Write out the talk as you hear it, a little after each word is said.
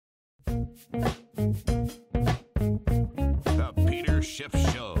The Peter Schiff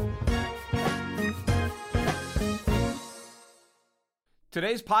Show.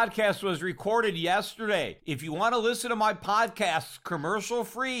 Today's podcast was recorded yesterday. If you want to listen to my podcasts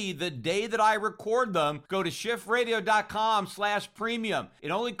commercial-free the day that I record them, go to schiffradio.com/premium.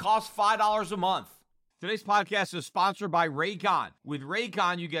 It only costs $5 a month. Today's podcast is sponsored by Raycon. With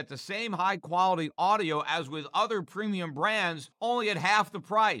Raycon, you get the same high-quality audio as with other premium brands, only at half the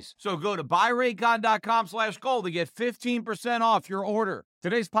price. So go to buyraycon.com/gold to get 15% off your order.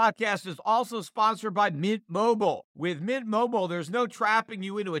 Today's podcast is also sponsored by Mint Mobile. With Mint Mobile, there's no trapping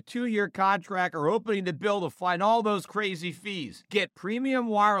you into a 2-year contract or opening the bill to find all those crazy fees. Get premium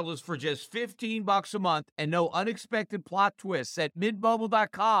wireless for just $15 a month and no unexpected plot twists at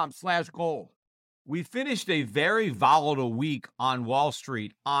mintmobile.com/gold. We finished a very volatile week on Wall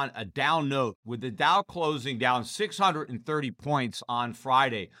Street on a down note, with the Dow closing down 630 points on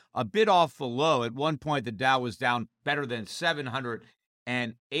Friday, a bit off the low. At one point, the Dow was down better than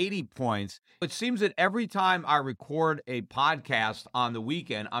 780 points. It seems that every time I record a podcast on the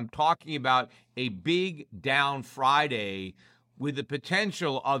weekend, I'm talking about a big down Friday with the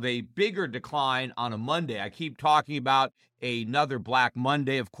potential of a bigger decline on a Monday. I keep talking about another Black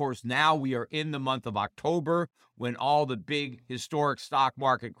Monday. Of course, now we are in the month of October when all the big historic stock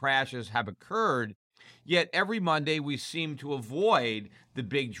market crashes have occurred. Yet every Monday we seem to avoid the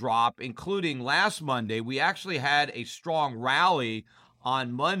big drop, including last Monday. We actually had a strong rally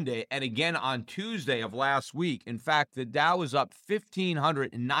on Monday and again on Tuesday of last week. In fact, the Dow was up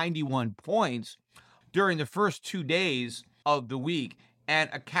 1,591 points during the first 2 days of the week. And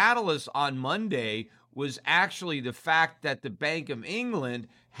a catalyst on Monday was actually the fact that the Bank of England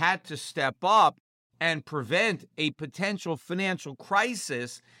had to step up and prevent a potential financial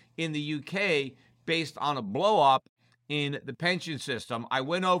crisis in the UK based on a blow-up in the pension system. I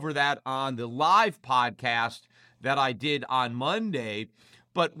went over that on the live podcast that I did on Monday.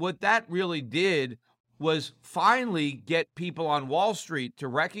 But what that really did was finally get people on Wall Street to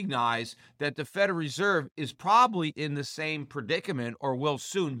recognize that the Federal Reserve is probably in the same predicament, or will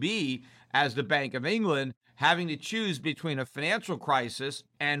soon be, as the Bank of England, having to choose between a financial crisis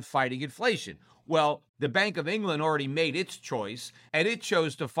and fighting inflation. Well, the Bank of England already made its choice, and it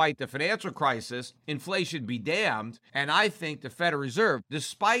chose to fight the financial crisis. Inflation be damned. And I think the Federal Reserve,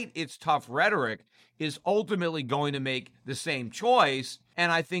 despite its tough rhetoric, is ultimately going to make the same choice.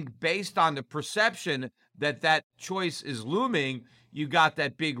 And I think based on the perception that that choice is looming, you got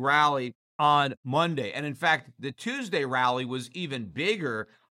that big rally on Monday. And in fact, the Tuesday rally was even bigger.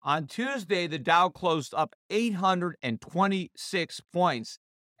 On Tuesday, the Dow closed up 826 points.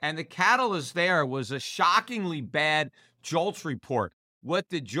 And the catalyst there was a shockingly bad JOLTS report. What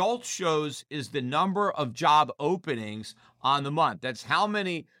the JOLTS shows is the number of job openings on the month. That's how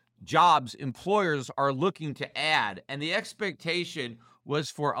many jobs employers are looking to add. And the expectation was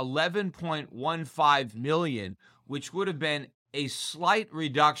for 11.15 million, which would have been a slight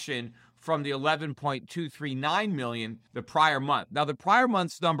reduction from the 11.239 million the prior month. Now, the prior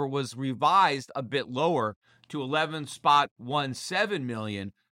month's number was revised a bit lower to 11.17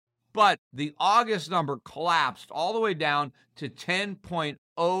 million, but the August number collapsed all the way down to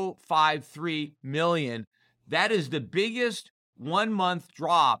 10.053 million. That is the biggest 1 month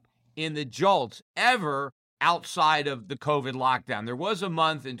drop in the JOLTS ever outside of the COVID lockdown. There was a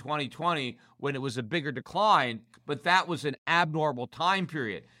month in 2020 when it was a bigger decline, but that was an abnormal time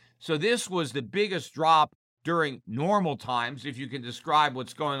period. So this was the biggest drop during normal times, if you can describe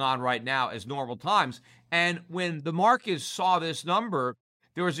what's going on right now as normal times. And when the markets saw this number,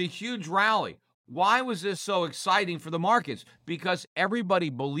 there was a huge rally. Why was this so exciting for the markets? Because everybody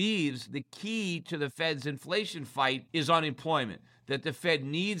believes the key to the Fed's inflation fight is unemployment, that the Fed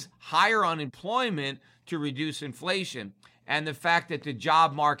needs higher unemployment to reduce inflation. And the fact that the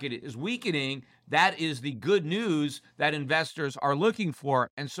job market is weakening, that is the good news that investors are looking for.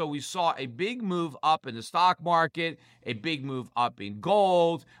 And so we saw a big move up in the stock market, a big move up in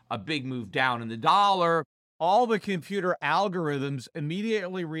gold, a big move down in the dollar. All the computer algorithms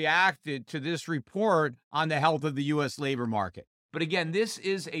immediately reacted to this report on the health of the U.S. labor market. But again, this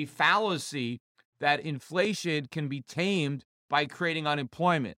is a fallacy that inflation can be tamed by creating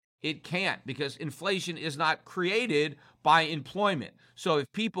unemployment. It can't, because inflation is not created by employment. So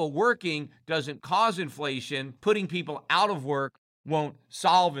if people working doesn't cause inflation, putting people out of work won't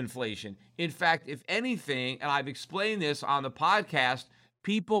solve inflation. In fact, if anything, and I've explained this on the podcast,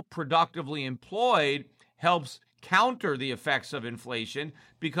 people productively employed helps counter the effects of inflation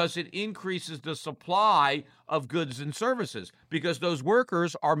because it increases the supply of goods and services, because those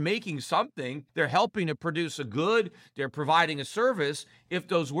workers are making something. They're helping to produce a good. They're providing a service. If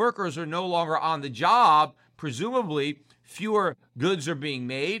those workers are no longer on the job, presumably fewer goods are being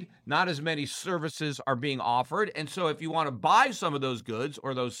made, not as many services are being offered. And so if you want to buy some of those goods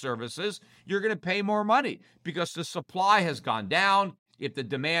or those services, you're going to pay more money because the supply has gone down. If the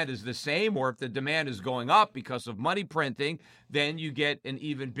demand is the same, or if the demand is going up because of money printing, then you get an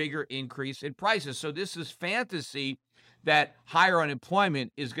even bigger increase in prices. So this is fantasy that higher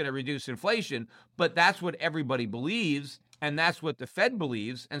unemployment is going to reduce inflation, but that's what everybody believes, and that's what the Fed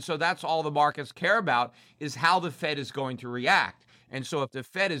believes. And so that's all the markets care about, is how the Fed is going to react. And so if the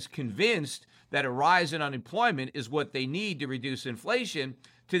Fed is convinced that a rise in unemployment is what they need to reduce inflation,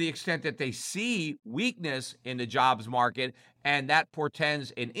 to the extent that they see weakness in the jobs market and that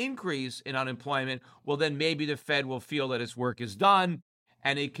portends an increase in unemployment, well, then maybe the Fed will feel that its work is done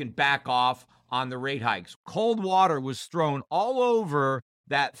and it can back off on the rate hikes. Cold water was thrown all over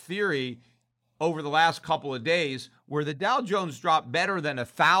that theory over the last couple of days, where the Dow Jones dropped better than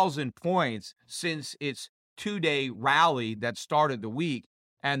 1,000 points since its two-day rally that started the week.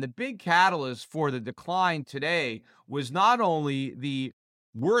 And the big catalyst for the decline today was not only the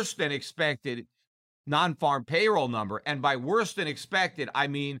worse than expected non-farm payroll number, and by worse than expected, I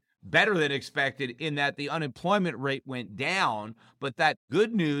mean better than expected in that the unemployment rate went down, but that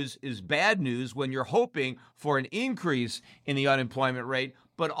good news is bad news when you're hoping for an increase in the unemployment rate.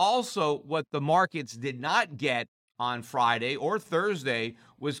 But also what the markets did not get on Friday or Thursday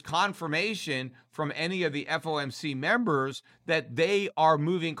was confirmation from any of the FOMC members that they are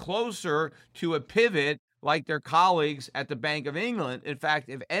moving closer to a pivot like their colleagues at the Bank of England. In fact,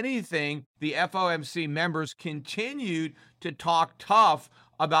 if anything, the FOMC members continued to talk tough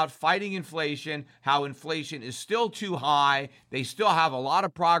about fighting inflation, how inflation is still too high. They still have a lot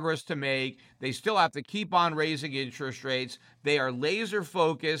of progress to make. They still have to keep on raising interest rates. They are laser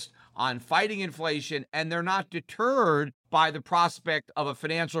focused on fighting inflation, and they're not deterred by the prospect of a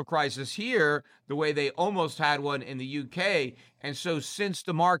financial crisis here, the way they almost had one in the UK. And so since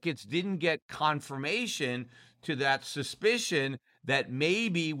the markets didn't get confirmation to that suspicion that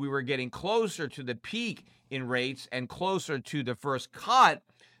maybe we were getting closer to the peak in rates and closer to the first cut,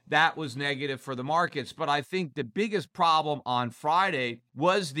 that was negative for the markets. But I think the biggest problem on Friday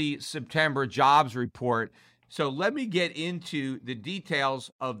was the September jobs report. So let me get into the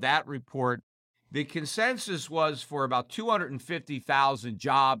details of that report. The consensus was for about 250,000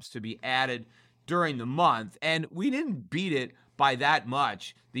 jobs to be added during the month, and we didn't beat it by that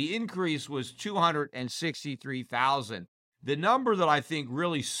much. The increase was 263,000. The number that I think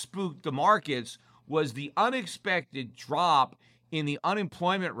really spooked the markets was the unexpected drop in the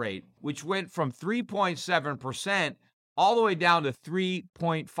unemployment rate, which went from 3.7% all the way down to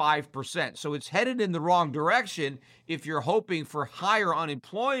 3.5%. So it's headed in the wrong direction if you're hoping for higher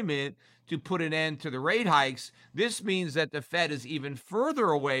unemployment to put an end to the rate hikes. This means that the Fed is even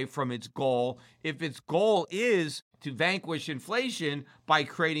further away from its goal if its goal is to vanquish inflation by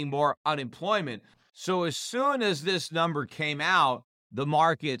creating more unemployment. So as soon as this number came out, the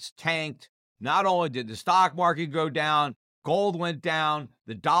markets tanked. Not only did the stock market go down, gold went down,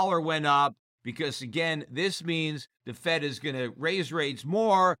 the dollar went up, because again, this means the Fed is going to raise rates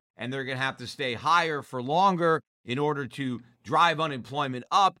more and they're going to have to stay higher for longer in order to drive unemployment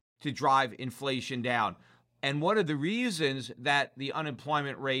up, to drive inflation down. And one of the reasons that the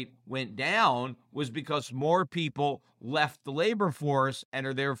unemployment rate went down was because more people left the labor force and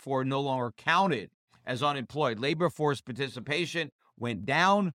are therefore no longer counted as unemployed. Labor force participation went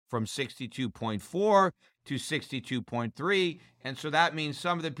down from 62.4 to 62.3. And so that means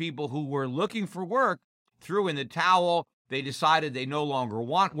some of the people who were looking for work threw in the towel. They decided they no longer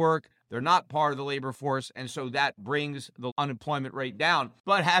want work. They're not part of the labor force. And so that brings the unemployment rate down.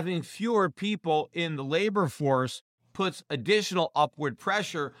 But having fewer people in the labor force puts additional upward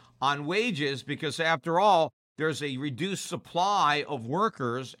pressure on wages, because after all, there's a reduced supply of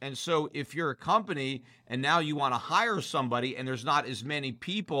workers. And so if you're a company and now you want to hire somebody and there's not as many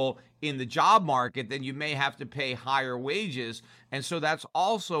people in the job market, then you may have to pay higher wages. And so that's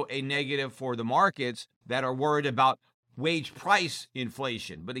also a negative for the markets that are worried about wage price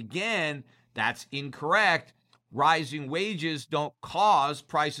inflation. But again, that's incorrect. Rising wages don't cause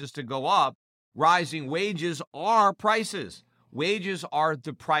prices to go up. Rising wages are prices. Wages are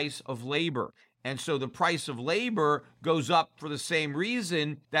the price of labor. And so the price of labor goes up for the same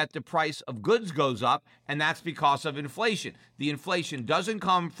reason that the price of goods goes up, and that's because of inflation. The inflation doesn't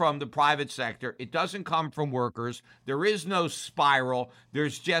come from the private sector. It doesn't come from workers. There is no spiral.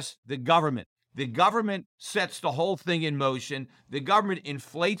 There's just the government. The government sets the whole thing in motion. The government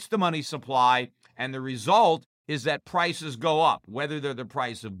inflates the money supply, and the result is that prices go up, whether they're the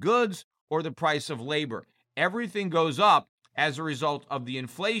price of goods or the price of labor. Everything goes up as a result of the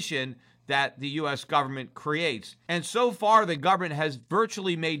inflation that the U.S. government creates. And so far, the government has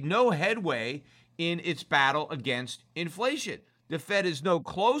virtually made no headway in its battle against inflation. The Fed is no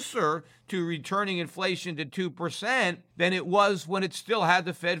closer to returning inflation to 2% than it was when it still had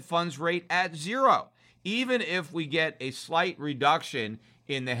the Fed funds rate at 0. Even if we get a slight reduction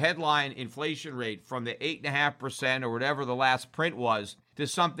in the headline inflation rate from the 8.5% or whatever the last print was to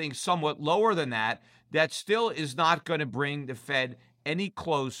something somewhat lower than that, that still is not going to bring the Fed any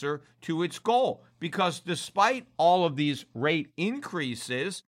closer to its goal, because despite all of these rate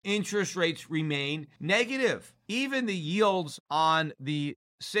increases, interest rates remain negative. Even the yields on the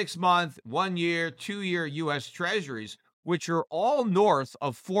 6-month, 1-year, 2-year U.S. Treasuries, which are all north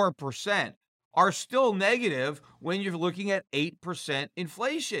of 4%, are still negative when you're looking at 8%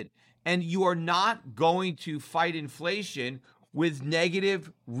 inflation. And you are not going to fight inflation with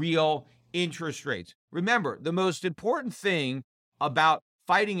negative real interest rates. Remember, the most important thing about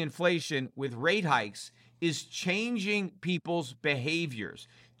fighting inflation with rate hikes is changing people's behaviors,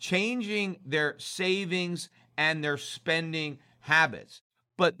 changing their savings and their spending habits.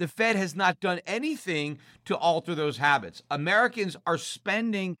 But the Fed has not done anything to alter those habits. Americans are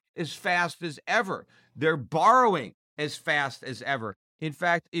spending as fast as ever. They're borrowing as fast as ever. In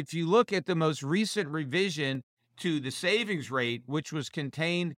fact, if you look at the most recent revision to the savings rate, which was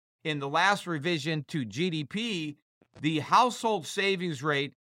contained in the last revision to GDP, the household savings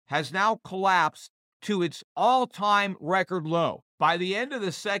rate has now collapsed to its all-time record low. By the end of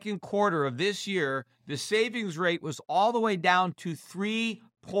the second quarter of this year, the savings rate was all the way down to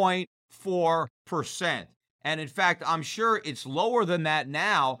 3.4%. And in fact, I'm sure it's lower than that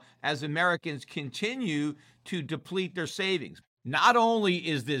now as Americans continue to deplete their savings. Not only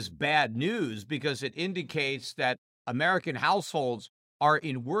is this bad news because it indicates that American households are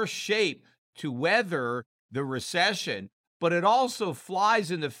in worse shape to weather the recession, but it also flies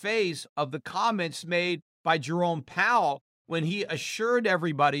in the face of the comments made by Jerome Powell when he assured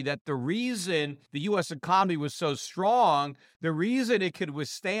everybody that the reason the U.S. economy was so strong, the reason it could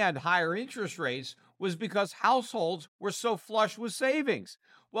withstand higher interest rates was because households were so flush with savings.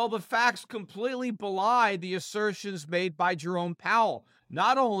 Well, the facts completely belie the assertions made by Jerome Powell.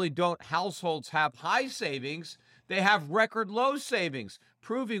 Not only don't households have high savings, they have record low savings,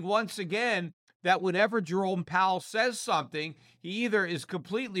 proving once again that whenever Jerome Powell says something, he either is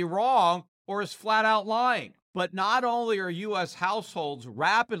completely wrong or is flat out lying. But not only are U.S. households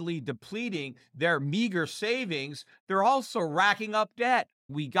rapidly depleting their meager savings, they're also racking up debt.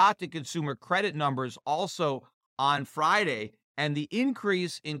 We got the consumer credit numbers also on Friday, and the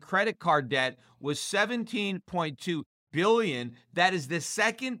increase in credit card debt was $17.2 billion. That is the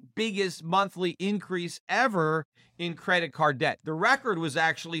second biggest monthly increase ever in credit card debt. The record was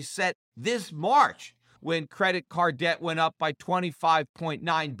actually set this March when credit card debt went up by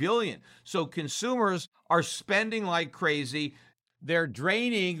 $25.9 billion. So consumers are spending like crazy. They're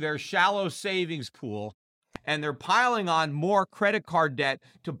draining their shallow savings pool, and they're piling on more credit card debt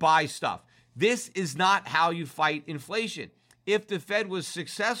to buy stuff. This is not how you fight inflation. If the Fed was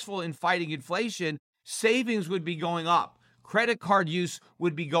successful in fighting inflation, savings would be going up. Credit card use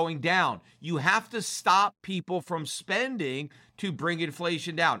would be going down. You have to stop people from spending to bring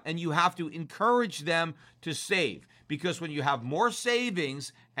inflation down, and you have to encourage them to save. Because when you have more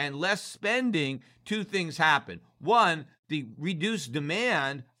savings and less spending, two things happen. One, the reduced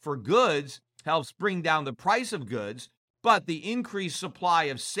demand for goods helps bring down the price of goods, but the increased supply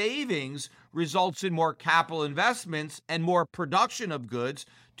of savings results in more capital investments and more production of goods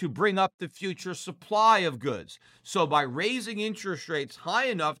to bring up the future supply of goods. So by raising interest rates high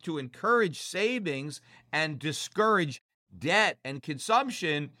enough to encourage savings and discourage debt and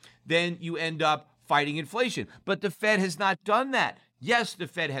consumption, then you end up fighting inflation. But the Fed has not done that. Yes, the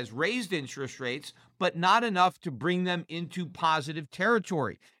Fed has raised interest rates, but not enough to bring them into positive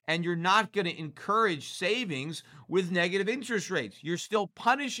territory. And you're not going to encourage savings with negative interest rates. You're still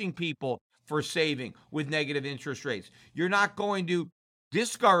punishing people for saving with negative interest rates. You're not going to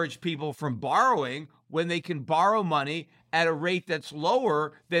discourage people from borrowing when they can borrow money at a rate that's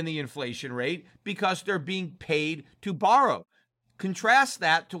lower than the inflation rate because they're being paid to borrow. Contrast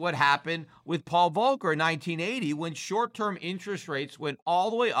that to what happened with Paul Volcker in 1980 when short-term interest rates went all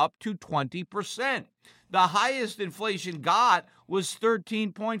the way up to 20%. The highest inflation got was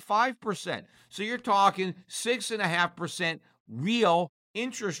 13.5%. So you're talking 6.5% real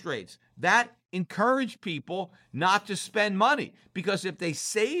interest rates. That encouraged people not to spend money, because if they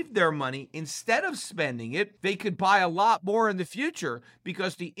saved their money instead of spending it, they could buy a lot more in the future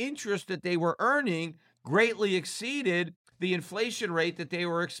because the interest that they were earning greatly exceeded the inflation rate that they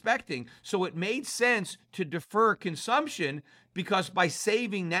were expecting. So it made sense to defer consumption, because by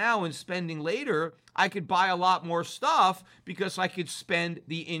saving now and spending later, I could buy a lot more stuff because I could spend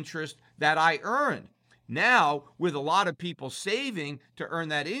the interest that I earned. Now, with a lot of people saving to earn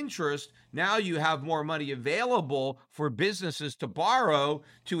that interest, now you have more money available for businesses to borrow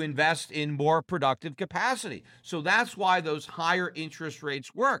to invest in more productive capacity. So that's why those higher interest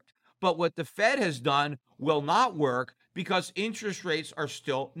rates worked. But what the Fed has done will not work, because interest rates are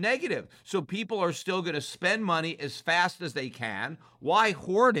still negative. So people are still going to spend money as fast as they can. Why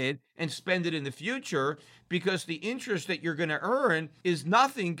hoard it and spend it in the future? Because the interest that you're going to earn is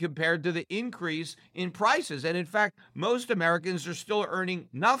nothing compared to the increase in prices. And in fact, most Americans are still earning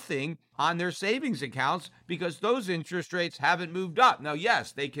nothing on their savings accounts because those interest rates haven't moved up. Now,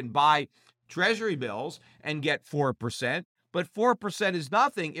 yes, they can buy Treasury bills and get 4%, but 4% is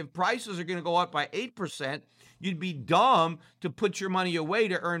nothing. If prices are going to go up by 8%, you'd be dumb to put your money away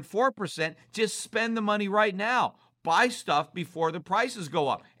to earn 4%. Just spend the money right now. Buy stuff before the prices go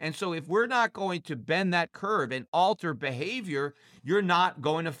up. And so if we're not going to bend that curve and alter behavior, you're not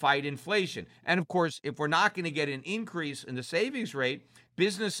going to fight inflation. And of course, if we're not going to get an increase in the savings rate,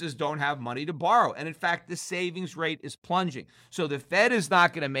 businesses don't have money to borrow. And in fact, the savings rate is plunging. So the Fed is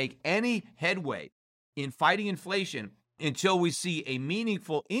not going to make any headway in fighting inflation until we see a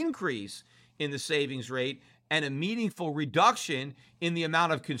meaningful increase in the savings rate and a meaningful reduction in the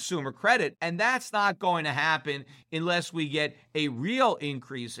amount of consumer credit. And that's not going to happen unless we get a real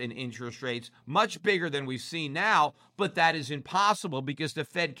increase in interest rates, much bigger than we've seen now. But that is impossible because the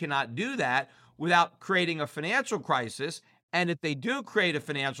Fed cannot do that without creating a financial crisis. And if they do create a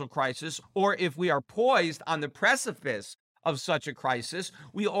financial crisis, or if we are poised on the precipice of such a crisis,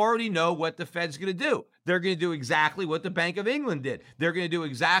 we already know what the Fed's going to do. They're going to do exactly what the Bank of England did. They're going to do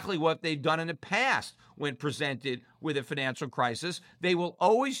exactly what they've done in the past when presented with a financial crisis. They will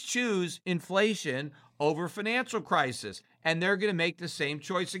always choose inflation over financial crisis, and they're going to make the same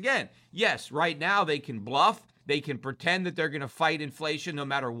choice again. Yes, right now they can bluff. They can pretend that they're going to fight inflation no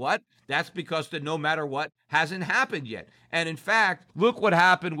matter what. That's because the no matter what hasn't happened yet. And in fact, look what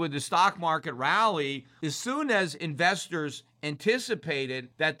happened with the stock market rally. As soon as investors anticipated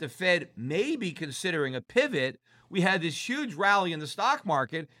that the Fed may be considering a pivot, we had this huge rally in the stock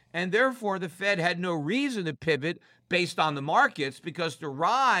market, and therefore the Fed had no reason to pivot based on the markets, because the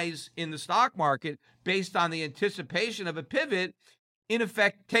rise in the stock market based on the anticipation of a pivot, in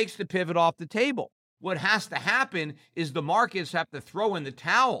effect, takes the pivot off the table. What has to happen is the markets have to throw in the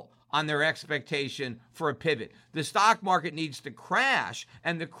towel on their expectation for a pivot. The stock market needs to crash,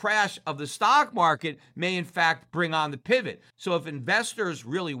 and the crash of the stock market may in fact bring on the pivot. So if investors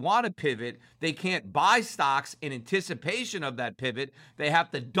really want to pivot, they can't buy stocks in anticipation of that pivot. They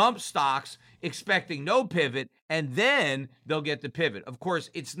have to dump stocks expecting no pivot, and then they'll get the pivot. Of course,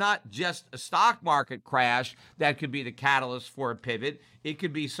 it's not just a stock market crash that could be the catalyst for a pivot. It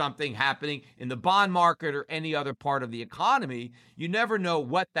could be something happening in the bond market or any other part of the economy. You never know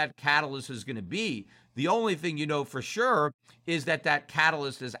what that catalyst is going to be. The only thing you know for sure is that that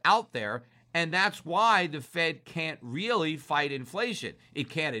catalyst is out there, and that's why the Fed can't really fight inflation. It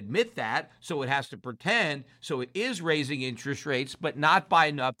can't admit that, so it has to pretend. So it is raising interest rates, but not by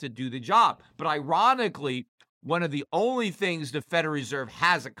enough to do the job. But ironically, one of the only things the Federal Reserve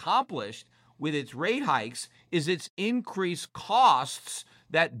has accomplished with its rate hikes is its increased costs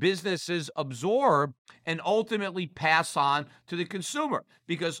that businesses absorb and ultimately pass on to the consumer,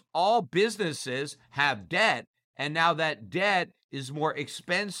 because all businesses have debt, and now that debt is more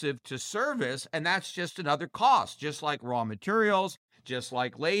expensive to service, and that's just another cost, just like raw materials, just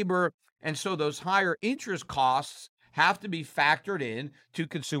like labor. And so those higher interest costs have to be factored in to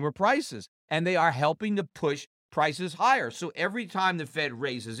consumer prices, and they are helping to push prices higher. So every time the Fed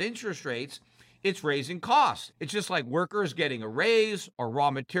raises interest rates, it's raising costs. It's just like workers getting a raise or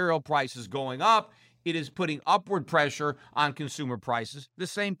raw material prices going up. It is putting upward pressure on consumer prices. The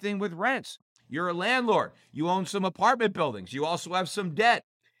same thing with rents. You're a landlord. You own some apartment buildings. You also have some debt.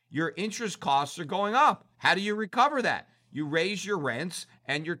 Your interest costs are going up. How do you recover that? You raise your rents,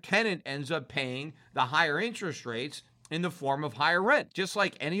 and your tenant ends up paying the higher interest rates in the form of higher rent. Just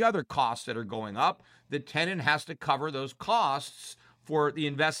like any other costs that are going up, the tenant has to cover those costs for the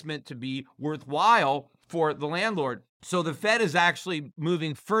investment to be worthwhile for the landlord. So the Fed is actually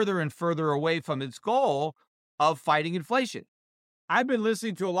moving further and further away from its goal of fighting inflation. I've been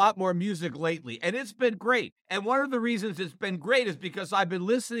listening to a lot more music lately, and it's been great. And one of the reasons it's been great is because I've been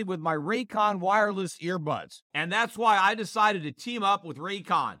listening with my Raycon wireless earbuds. And that's why I decided to team up with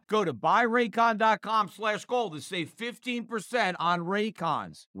Raycon. Go to buyraycon.com/gold to save 15% on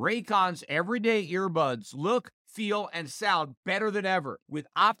Raycons. Raycon's everyday earbuds look, feel, and sound better than ever. With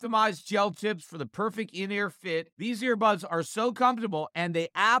optimized gel tips for the perfect in-ear fit, these earbuds are so comfortable and they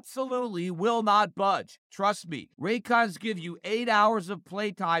absolutely will not budge. Trust me, Raycons give you 8 hours of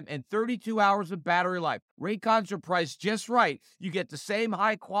playtime and 32 hours of battery life. Raycons are priced just right. You get the same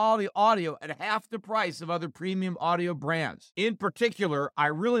high-quality audio at half the price of other premium audio brands. In particular, I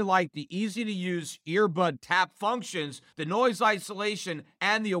really like the easy-to-use earbud tap functions, the noise isolation,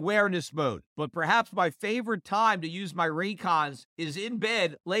 and the awareness mode. But perhaps my favorite time to use my Raycons is in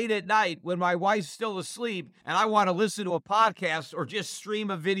bed late at night when my wife's still asleep and I want to listen to a podcast or just stream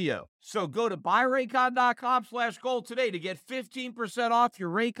a video. So go to buyraycon.com/gold today to get 15% off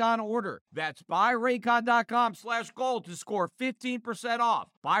your Raycon order. That's buyraycon.com/gold to score 15% off.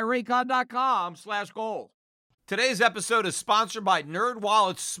 Buyraycon.com/gold. Today's episode is sponsored by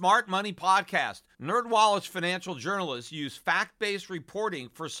NerdWallet's Smart Money Podcast. NerdWallet's financial journalists use fact-based reporting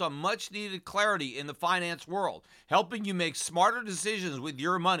for some much-needed clarity in the finance world, helping you make smarter decisions with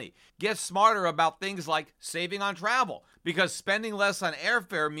your money. Get smarter about things like saving on travel, because spending less on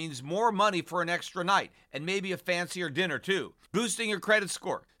airfare means more money for an extra night, and maybe a fancier dinner too. Boosting your credit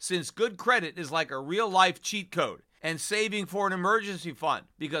score, since good credit is like a real-life cheat code. And saving for an emergency fund,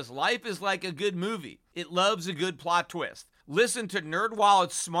 because life is like a good movie. It loves a good plot twist. Listen to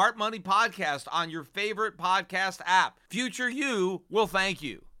NerdWallet's Smart Money Podcast on your favorite podcast app. Future you will thank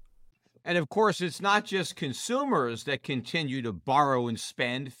you. And of course, it's not just consumers that continue to borrow and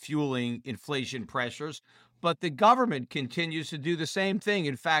spend, fueling inflation pressures, but the government continues to do the same thing.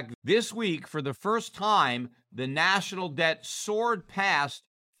 In fact, this week, for the first time, the national debt soared past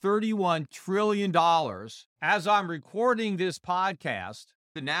 $31 trillion. As I'm recording this podcast,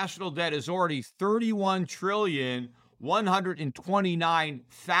 the national debt is already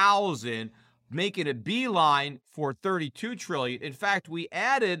 $31,129,000, making a beeline for $32 trillion. In fact, we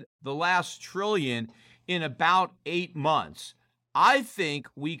added the last trillion in about 8 months. I think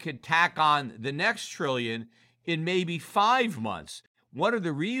we could tack on the next trillion in maybe 5 months. One of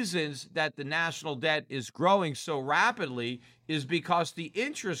the reasons that the national debt is growing so rapidly is because the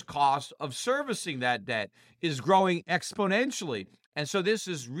interest cost of servicing that debt is growing exponentially. And so this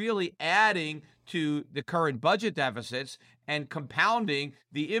is really adding to the current budget deficits and compounding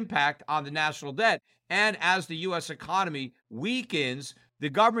the impact on the national debt. And as the U.S. economy weakens, the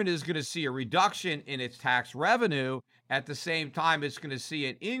government is going to see a reduction in its tax revenue. At the same time, it's going to see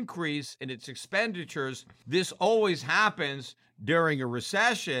an increase in its expenditures. This always happens during a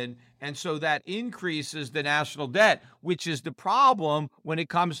recession, and so that increases the national debt, which is the problem when it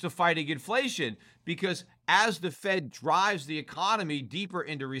comes to fighting inflation, because as the Fed drives the economy deeper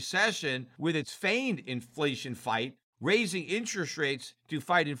into recession with its feigned inflation fight, raising interest rates to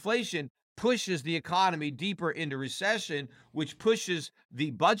fight inflation pushes the economy deeper into recession, which pushes the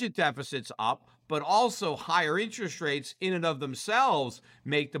budget deficits up, but also higher interest rates in and of themselves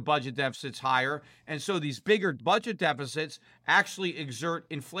make the budget deficits higher. And so these bigger budget deficits actually exert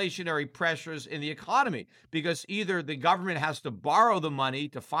inflationary pressures in the economy, because either the government has to borrow the money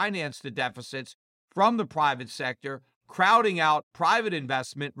to finance the deficits from the private sector, crowding out private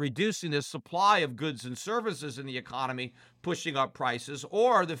investment, reducing the supply of goods and services in the economy, pushing up prices,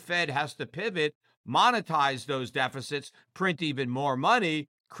 or the Fed has to pivot, monetize those deficits, print even more money,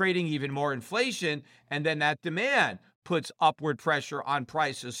 creating even more inflation, and then that demand puts upward pressure on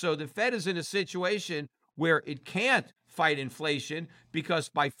prices. So the Fed is in a situation where it can't fight inflation, because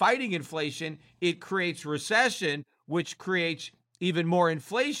by fighting inflation, it creates recession, which creates even more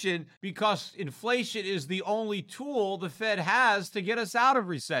inflation, because inflation is the only tool the Fed has to get us out of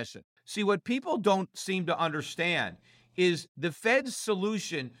recession. See, what people don't seem to understand is the Fed's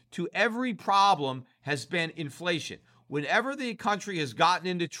solution to every problem has been inflation. Whenever the country has gotten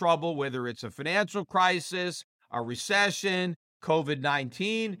into trouble, whether it's a financial crisis, a recession,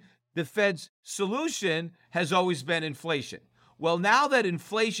 COVID-19, the Fed's solution has always been inflation. Well, now that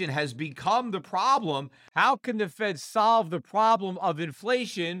inflation has become the problem, how can the Fed solve the problem of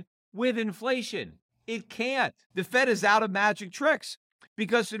inflation with inflation? It can't. The Fed is out of magic tricks,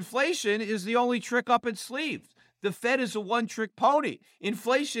 because inflation is the only trick up its sleeve. The Fed is a one-trick pony.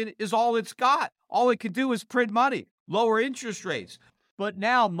 Inflation is all it's got. All it can do is print money, lower interest rates. But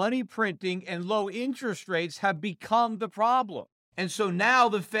now money printing and low interest rates have become the problem. And so now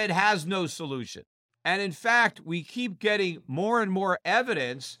the Fed has no solution. And in fact, we keep getting more and more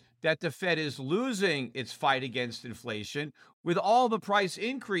evidence that the Fed is losing its fight against inflation with all the price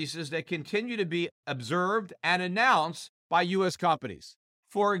increases that continue to be observed and announced by U.S. companies.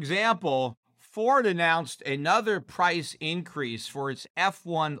 For example, Ford announced another price increase for its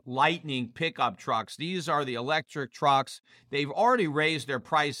F1 Lightning pickup trucks. These are the electric trucks. They've already raised their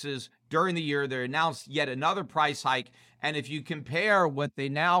prices during the year. They announced yet another price hike. And if you compare what they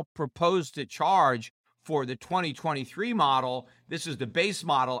now propose to charge for the 2023 model, this is the base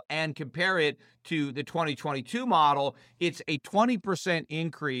model, and compare it to the 2022 model, it's a 20%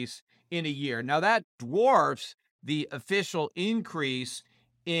 increase in a year. Now, that dwarfs the official increase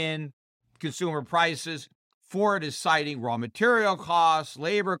in consumer prices. Ford is citing raw material costs,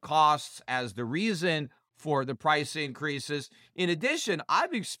 labor costs as the reason for the price increases. In addition,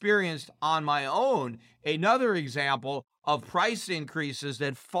 I've experienced on my own another example of price increases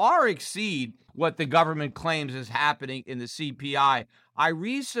that far exceed what the government claims is happening in the CPI. I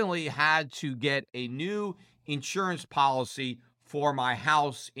recently had to get a new insurance policy for my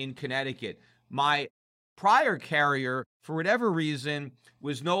house in Connecticut. My prior carrier, for whatever reason,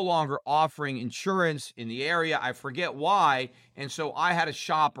 was no longer offering insurance in the area. I forget why. And so I had to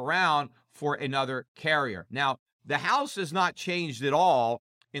shop around for another carrier. Now, the house has not changed at all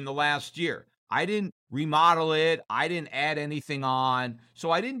in the last year. I didn't remodel it. I didn't add anything on.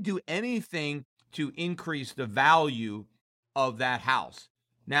 So I didn't do anything to increase the value of that house.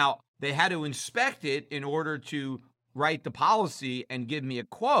 Now, they had to inspect it in order to write the policy and give me a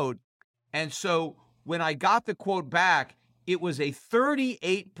quote. And so when I got the quote back, it was a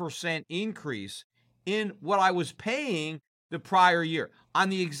 38% increase in what I was paying the prior year on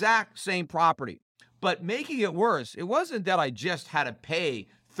the exact same property. But making it worse, it wasn't that I just had to pay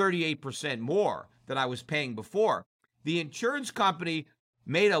 38% more than I was paying before. The insurance company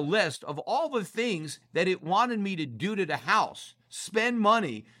made a list of all the things that it wanted me to do to the house, spend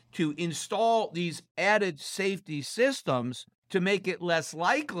money to install these added safety systems to make it less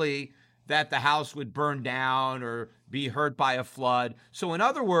likely that the house would burn down or be hurt by a flood. So in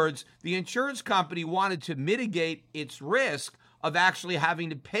other words, the insurance company wanted to mitigate its risk of actually having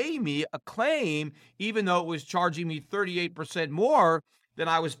to pay me a claim, even though it was charging me 38% more than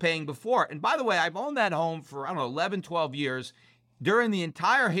I was paying before. And by the way, I've owned that home for, 11, 12 years. During the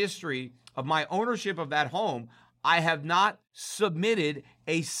entire history of my ownership of that home, I have not submitted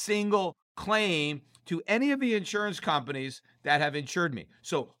a single claim to any of the insurance companies that have insured me.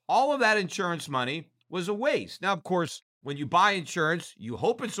 So all of that insurance money was a waste. Now, of course, when you buy insurance, you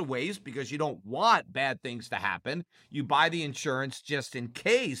hope it's a waste because you don't want bad things to happen. You buy the insurance just in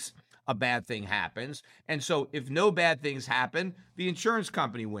case a bad thing happens. And so if no bad things happen, the insurance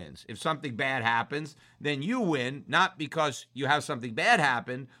company wins. If something bad happens, then you win, not because you have something bad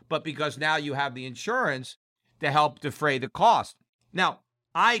happen, but because now you have the insurance to help defray the cost. Now,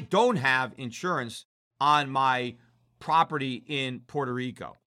 I don't have insurance on my property in Puerto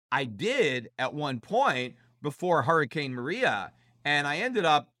Rico. I did at one point before Hurricane Maria, and I ended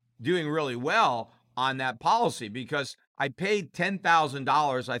up doing really well on that policy because I paid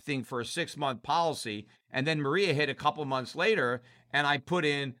 $10,000, I think, for a 6-month policy, and then Maria hit a couple months later, and I put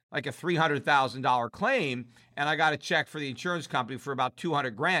in like a $300,000 claim, and I got a check for the insurance company for about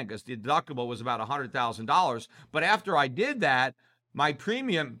 $200,000 because the deductible was about $100,000. But after I did that, my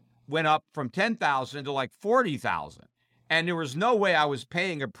premium went up from $10,000 to like $40,000, and there was no way I was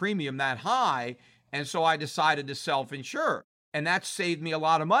paying a premium that high, and so I decided to self-insure. And that saved me a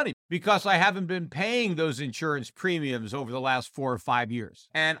lot of money because I haven't been paying those insurance premiums over the last 4 or 5 years.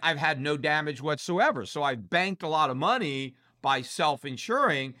 And I've had no damage whatsoever. So I've banked a lot of money by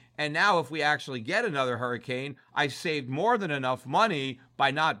self-insuring. And now if we actually get another hurricane, I've saved more than enough money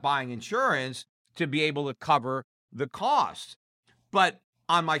by not buying insurance to be able to cover the cost. But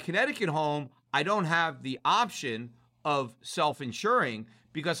on my Connecticut home, I don't have the option of self-insuring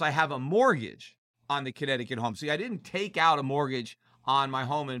because I have a mortgage on the Connecticut home. See, I didn't take out a mortgage on my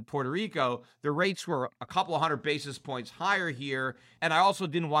home in Puerto Rico. The rates were a couple of 100 basis points higher here. And I also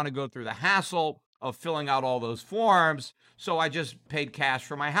didn't want to go through the hassle of filling out all those forms. So I just paid cash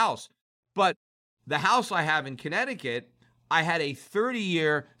for my house. But the house I have in Connecticut, I had a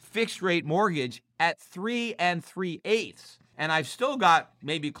 30-year fixed rate mortgage at 3 3/8. And I've still got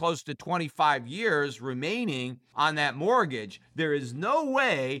maybe close to 25 years remaining on that mortgage. There is no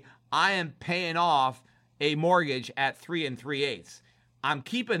way I am paying off a mortgage at 3 3/8. I'm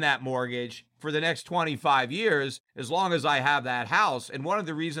keeping that mortgage for the next 25 years as long as I have that house. And one of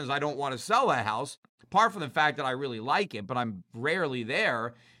the reasons I don't want to sell that house, apart from the fact that I really like it, but I'm rarely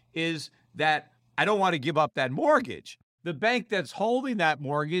there, is that I don't want to give up that mortgage. The bank that's holding that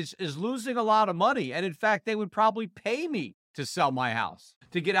mortgage is losing a lot of money. And in fact, they would probably pay me to sell my house.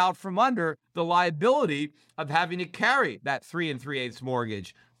 to get out from under the liability of having to carry that 3 3/8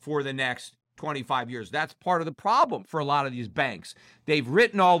 mortgage for the next 25 years. That's part of the problem for a lot of these banks. They've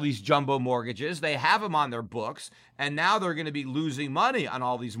written all these jumbo mortgages, they have them on their books, and now they're going to be losing money on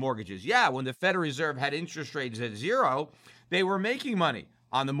all these mortgages. Yeah, when the Federal Reserve had interest rates at zero, they were making money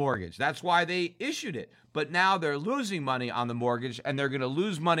on the mortgage. That's why they issued it. But now they're losing money on the mortgage, and they're going to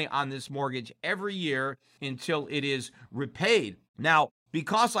lose money on this mortgage every year until it is repaid. Now,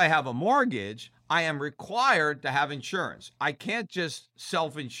 because I have a mortgage, I am required to have insurance. I can't just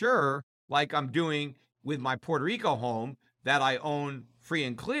self-insure like I'm doing with my Puerto Rico home that I own free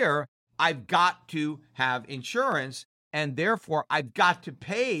and clear. I've got to have insurance, and therefore I've got to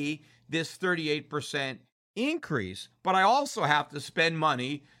pay this 38% increase, but I also have to spend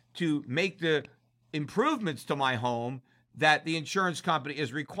money to make the improvements to my home that the insurance company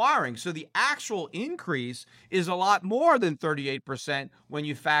is requiring. So the actual increase is a lot more than 38% when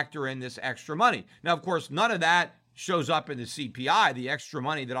you factor in this extra money. Now, of course, none of that shows up in the CPI, the extra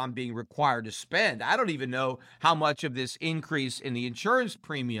money that I'm being required to spend. I don't even know how much of this increase in the insurance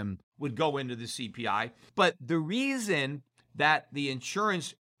premium would go into the CPI. But the reason that the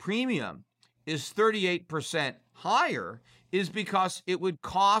insurance premium is 38% higher is because it would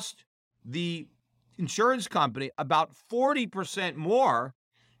cost the insurance company about 40% more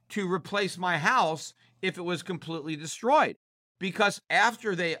to replace my house if it was completely destroyed. Because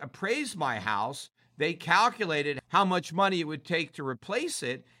after they appraised my house, they calculated how much money it would take to replace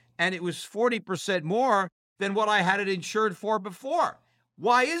it, and it was 40% more than what I had it insured for before.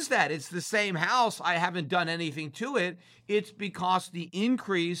 Why is that? It's the same house. I haven't done anything to it. It's because the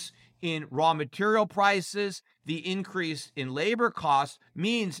increase in raw material prices, the increase in labor costs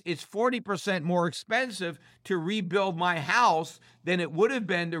means it's 40% more expensive to rebuild my house than it would have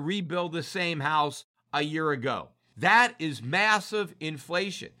been to rebuild the same house a year ago. That is massive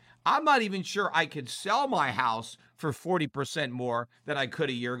inflation. I'm not even sure I could sell my house for 40% more than I could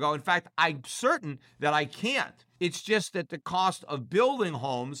a year ago. In fact, I'm certain that I can't. It's just that the cost of building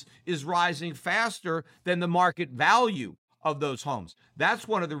homes is rising faster than the market value of those homes. That's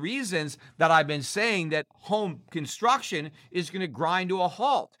one of the reasons that I've been saying that home construction is going to grind to a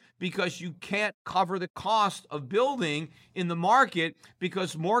halt, because you can't cover the cost of building in the market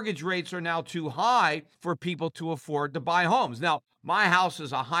because mortgage rates are now too high for people to afford to buy homes. Now, my house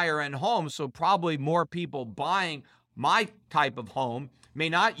is a higher end home, so probably more people buying my type of home may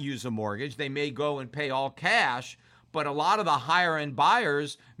not use a mortgage. They may go and pay all cash, but a lot of the higher end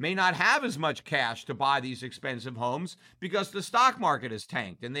buyers may not have as much cash to buy these expensive homes because the stock market has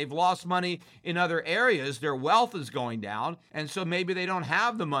tanked and they've lost money in other areas. Their wealth is going down, and so maybe they don't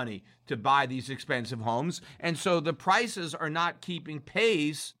have the money to buy these expensive homes, and so the prices are not keeping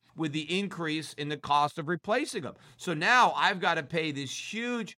pace with the increase in the cost of replacing them. So now I've got to pay this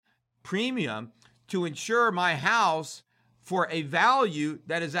huge premium to insure my house for a value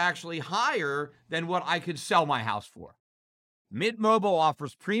that is actually higher than what I could sell my house for. Mint Mobile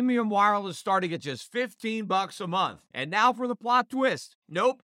offers premium wireless starting at just $15 a month. And now for the plot twist.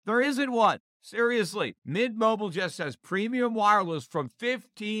 Nope, there isn't one. Seriously, Mint Mobile just has premium wireless from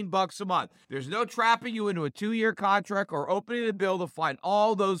 $15 a month. There's no trapping you into a 2-year contract or opening the bill to find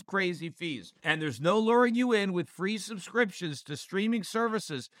all those crazy fees. And there's no luring you in with free subscriptions to streaming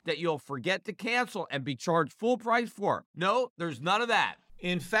services that you'll forget to cancel and be charged full price for. No, there's none of that.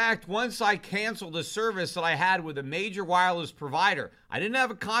 In fact, once I canceled a service that I had with a major wireless provider, I didn't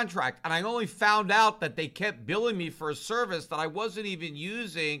have a contract, and I only found out that they kept billing me for a service that I wasn't even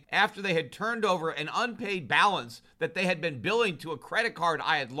using after they had turned over an unpaid balance that they had been billing to a credit card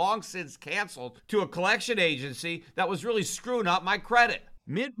I had long since canceled to a collection agency that was really screwing up my credit.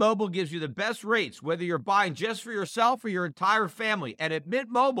 Mint Mobile gives you the best rates, whether you're buying just for yourself or your entire family. And at Mint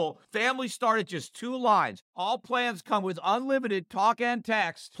Mobile, families start at just 2 lines. All plans come with unlimited talk and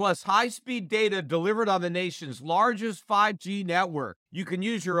text, plus high-speed data delivered on the nation's largest 5G network. You can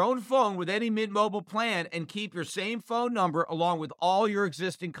use your own phone with any Mint Mobile plan and keep your same phone number along with all your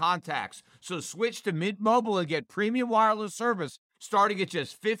existing contacts. So switch to Mint Mobile and get premium wireless service starting at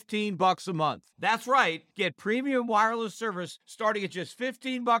just $15 a month. That's right. Get premium wireless service starting at just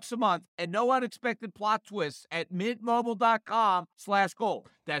 $15 a month and no unexpected plot twists at mintmobile.com/gold.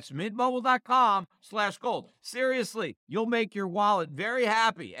 That's mintmobile.com/gold. Seriously, you'll make your wallet very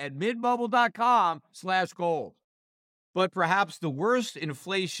happy at mintmobile.com/gold. But perhaps the worst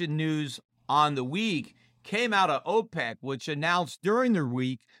inflation news on the week came out of OPEC, which announced during the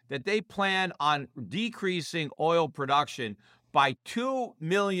week that they plan on decreasing oil production by 2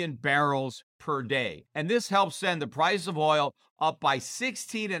 million barrels per day. And this helps send the price of oil up by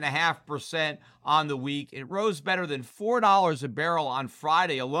 16.5% on the week. It rose better than $4 a barrel on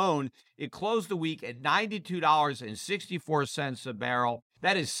Friday alone. It closed the week at $92.64 a barrel.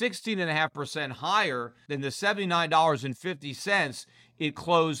 That is 16.5% higher than the $79.50 it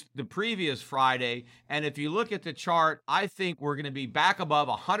closed the previous Friday. And if you look at the chart, I think we're going to be back above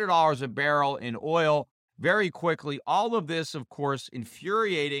 $100 a barrel in oil very quickly. All of this, of course,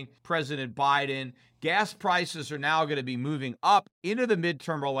 infuriating President Biden. Gas prices are now going to be moving up into the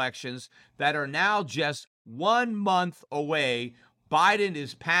midterm elections that are now just 1 month away. Biden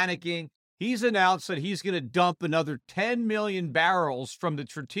is panicking. He's announced that he's going to dump another 10 million barrels from the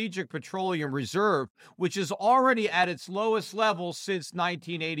Strategic Petroleum Reserve, which is already at its lowest level since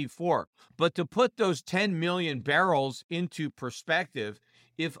 1984. But to put those 10 million barrels into perspective,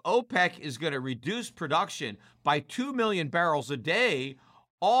 if OPEC is going to reduce production by 2 million barrels a day,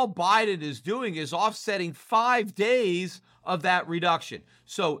 all Biden is doing is offsetting 5 days of that reduction.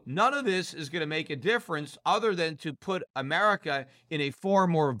 So none of this is going to make a difference other than to put America in a far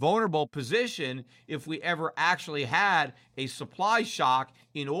more vulnerable position if we ever actually had a supply shock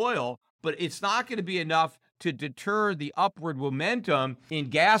in oil. But it's not going to be enough to deter the upward momentum in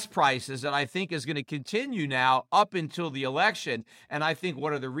gas prices that I think is going to continue now up until the election. And I think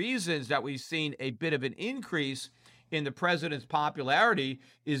one of the reasons that we've seen a bit of an increase in the president's popularity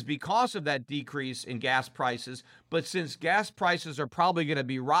is because of that decrease in gas prices. But since gas prices are probably going to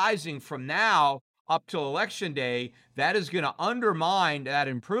be rising from now up till election day, that is going to undermine that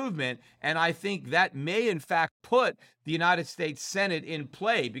improvement. And I think that may, in fact, put the United States Senate in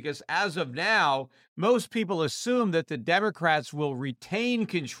play, because as of now, most people assume that the Democrats will retain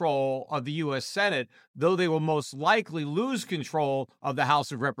control of the U.S. Senate, though they will most likely lose control of the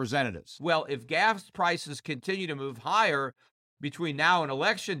House of Representatives. Well, if gas prices continue to move higher between now and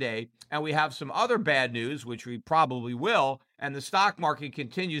election day, and we have some other bad news, which we probably will, and the stock market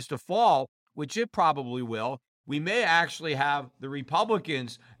continues to fall, which it probably will, we may actually have the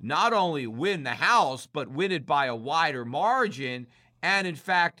Republicans not only win the House, but win it by a wider margin, and in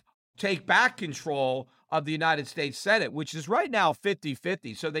fact, take back control of the United States Senate, which is right now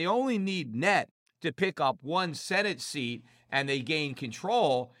 50-50. So they only need net to pick up one Senate seat, and they gain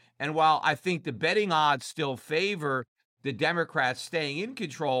control. And while I think the betting odds still favor the Democrats staying in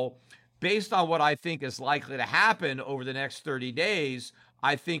control, based on what I think is likely to happen over the next 30 days,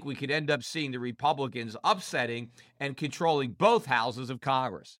 I think we could end up seeing the Republicans upsetting and controlling both houses of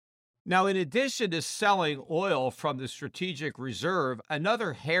Congress. Now, in addition to selling oil from the Strategic Reserve,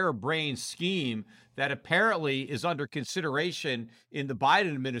 another harebrained scheme that apparently is under consideration in the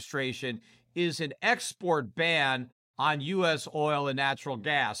Biden administration is an export ban on U.S. oil and natural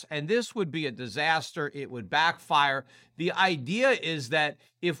gas. And this would be a disaster. It would backfire. The idea is that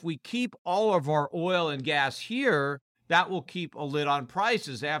if we keep all of our oil and gas here, that will keep a lid on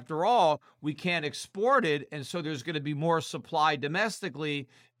prices. After all, we can't export it, and so there's going to be more supply domestically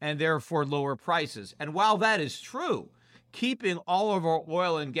and therefore lower prices. And while that is true, keeping all of our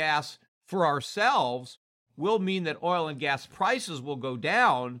oil and gas for ourselves will mean that oil and gas prices will go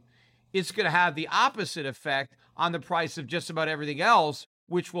down. It's going to have the opposite effect on the price of just about everything else,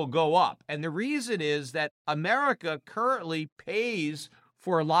 which will go up. And the reason is that America currently pays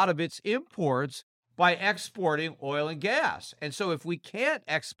for a lot of its imports by exporting oil and gas. And so if we can't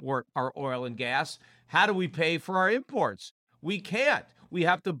export our oil and gas, how do we pay for our imports? We can't. We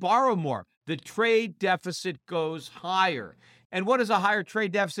have to borrow more. The trade deficit goes higher. And what does a higher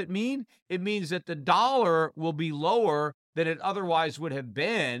trade deficit mean? It means that the dollar will be lower than it otherwise would have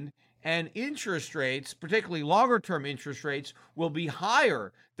been, and interest rates, particularly longer-term interest rates, will be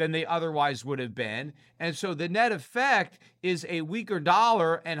higher than they otherwise would have been. And so the net effect is a weaker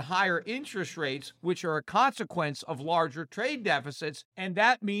dollar and higher interest rates, which are a consequence of larger trade deficits. And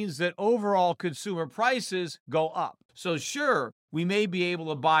that means that overall consumer prices go up. So sure, we may be able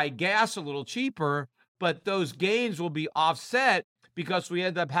to buy gas a little cheaper, but those gains will be offset because we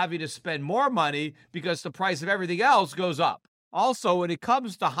end up having to spend more money because the price of everything else goes up. Also, when it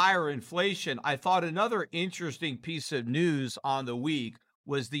comes to higher inflation, I thought another interesting piece of news on the week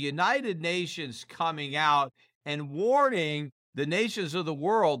was the United Nations coming out and warning the nations of the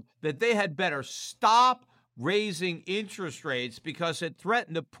world that they had better stop raising interest rates because it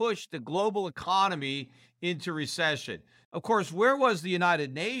threatened to push the global economy into recession. Of course, where was the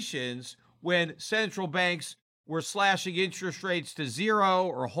United Nations when central banks were slashing interest rates to zero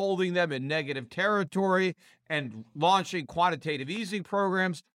or holding them in negative territory and launching quantitative easing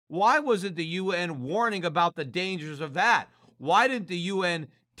programs? Why wasn't the UN warning about the dangers of that? Why didn't the UN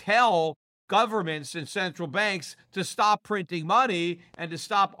tell governments and central banks to stop printing money and to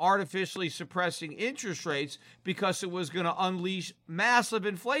stop artificially suppressing interest rates because it was going to unleash massive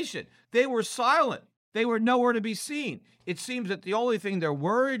inflation. They were silent. They were nowhere to be seen. It seems that the only thing they're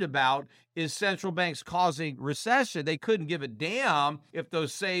worried about is central banks causing recession. They couldn't give a damn if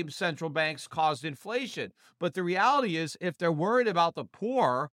those same central banks caused inflation. But the reality is, if they're worried about the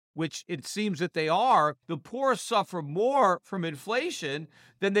poor, which it seems that they are, the poor suffer more from inflation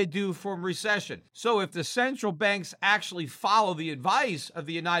than they do from recession. So if the central banks actually follow the advice of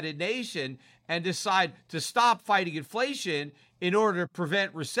the United Nations and decide to stop fighting inflation in order to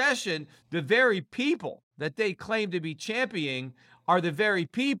prevent recession, the very people that they claim to be championing are the very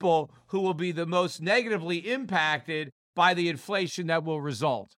people who will be the most negatively impacted by the inflation that will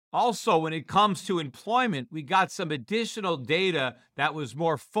result. Also, when it comes to employment, we got some additional data that was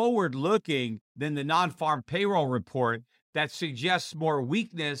more forward-looking than the non-farm payroll report that suggests more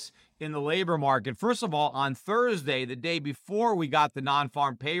weakness in the labor market. First of all, on Thursday, the day before we got the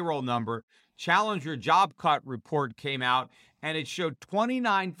non-farm payroll number, Challenger Job Cut report came out, and it showed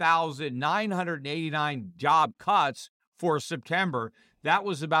 29,989 job cuts for September. That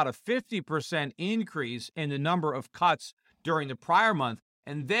was about a 50% increase in the number of cuts during the prior month.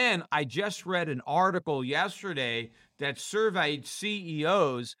 And then I just read an article yesterday that surveyed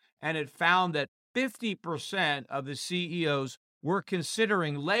CEOs, and it found that 50% of the CEOs were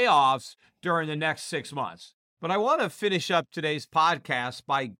considering layoffs during the next 6 months. But I want to finish up today's podcast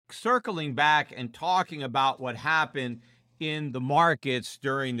by circling back and talking about what happened in the markets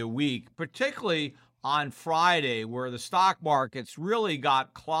during the week, particularly on Friday, where the stock markets really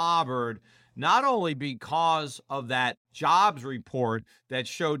got clobbered, not only because of that jobs report that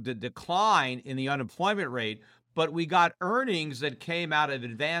showed the decline in the unemployment rate, but we got earnings that came out of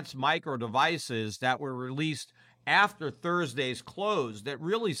Advanced Micro Devices that were released after Thursday's close that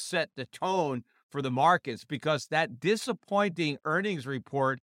really set the tone for the markets, because that disappointing earnings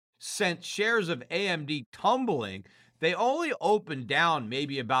report sent shares of AMD tumbling. They only opened down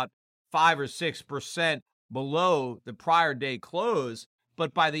maybe about 5 or 6% below the prior day close.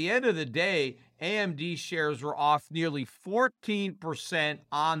 But by the end of the day, AMD shares were off nearly 14%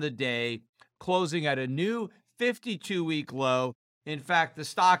 on the day, closing at a new 52-week low. In fact, the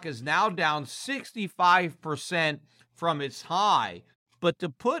stock is now down 65% from its high. But to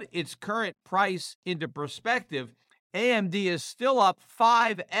put its current price into perspective, AMD is still up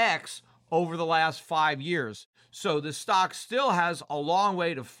 5x over the last 5 years. So the stock still has a long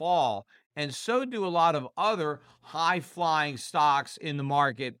way to fall, and so do a lot of other high-flying stocks in the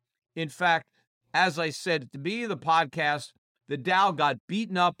market. In fact, as I said at the beginning of the podcast, the Dow got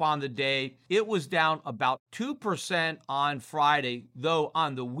beaten up on the day. It was down about 2% on Friday, though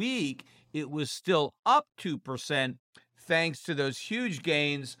on the week it was still up 2%, thanks to those huge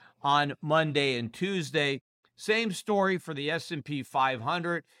gains on Monday and Tuesday. Same story for the S&P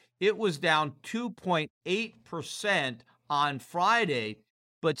 500. It was down 2.8% on Friday,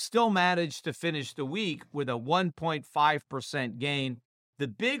 but still managed to finish the week with a 1.5% gain. The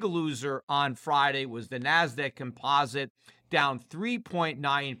big loser on Friday was the NASDAQ Composite, down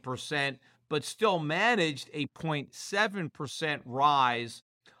 3.9%, but still managed a 0.7% rise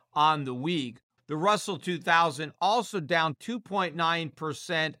on the week. The Russell 2000 also down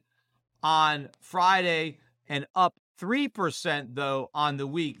 2.9% on Friday and up 3%, though, on the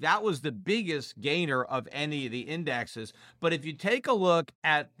week. That was the biggest gainer of any of the indexes. But if you take a look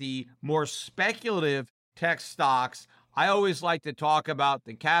at the more speculative tech stocks, I always like to talk about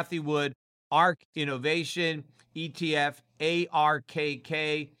the Cathie Wood ARK Innovation ETF,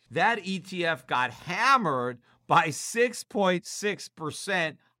 ARKK. That ETF got hammered by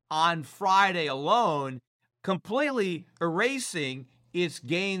 6.6% on Friday alone, completely erasing its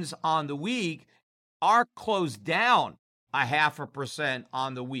gains on the week. ARK closed down 0.5%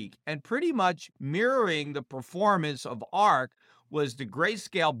 on the week, and pretty much mirroring the performance of ARK was the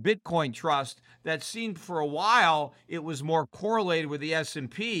Grayscale Bitcoin Trust that seemed for a while it was more correlated with the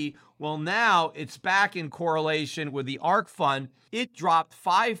S&P. Well, now it's back in correlation with the ARK fund. It dropped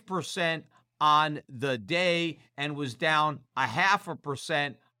 5% on the day and was down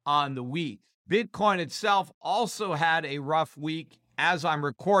 0.5% on the week. Bitcoin itself also had a rough week. As I'm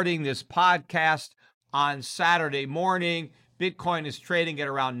recording this podcast on Saturday morning, Bitcoin is trading at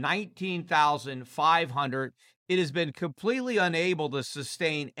around 19,500. It has been completely unable to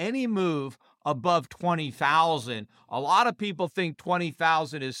sustain any move above 20,000. A lot of people think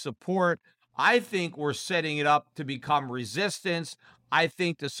 20,000 is support. I think we're setting it up to become resistance. I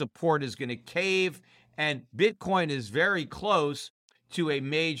think the support is going to cave, and Bitcoin is very close to a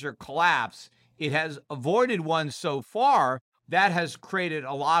major collapse. It has avoided one so far, that has created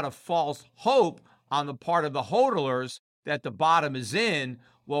a lot of false hope on the part of the hodlers that the bottom is in.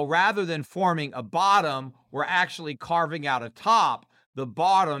 Well, rather than forming a bottom, we're actually carving out a top. The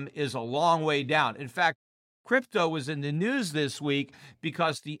bottom is a long way down. In fact, crypto was in the news this week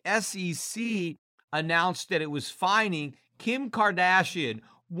because the SEC announced that it was fining Kim Kardashian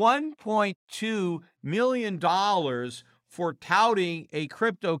 $1.2 million for touting a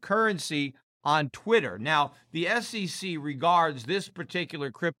cryptocurrency on Twitter. Now, the SEC regards this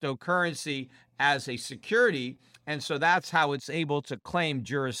particular cryptocurrency as a security, and so that's how it's able to claim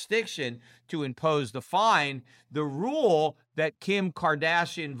jurisdiction to impose the fine. The rule that Kim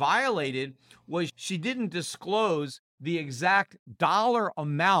Kardashian violated was she didn't disclose the exact dollar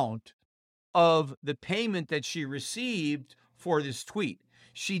amount of the payment that she received for this tweet.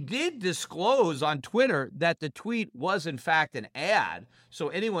 She did disclose on Twitter that the tweet was in fact an ad, so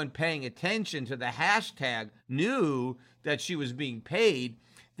anyone paying attention to the hashtag knew that she was being paid.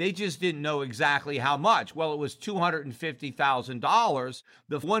 They just didn't know exactly how much. Well, it was $250,000.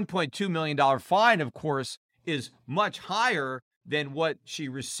 The $1.2 million fine, of course, is much higher than what she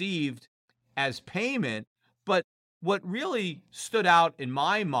received as payment. But what really stood out in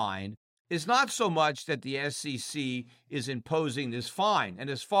my mind is not so much that the SEC is imposing this fine. And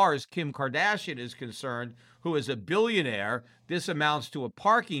as far as Kim Kardashian is concerned, who is a billionaire, this amounts to a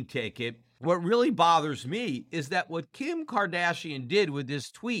parking ticket. What really bothers me is that what Kim Kardashian did with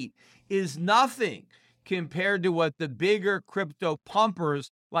this tweet is nothing compared to what the bigger crypto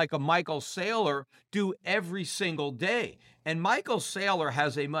pumpers like a Michael Saylor do every single day. And Michael Saylor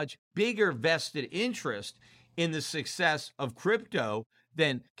has a much bigger vested interest in the success of crypto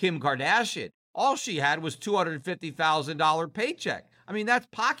than Kim Kardashian. All she had was $250,000 paycheck. I mean, that's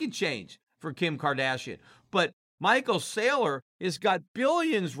pocket change for Kim Kardashian. But Michael Saylor has got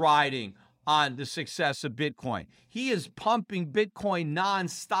billions riding on the success of Bitcoin. He is pumping Bitcoin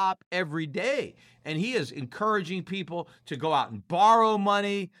nonstop every day, and he is encouraging people to go out and borrow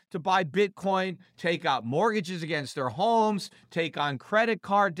money to buy Bitcoin, take out mortgages against their homes, take on credit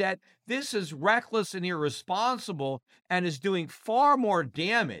card debt. This is reckless and irresponsible and is doing far more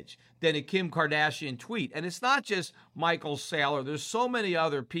damage than a Kim Kardashian tweet. And it's not just Michael Saylor. There's so many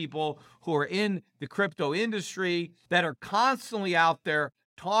other people who are in the crypto industry that are constantly out there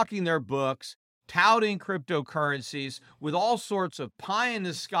talking their books, touting cryptocurrencies with all sorts of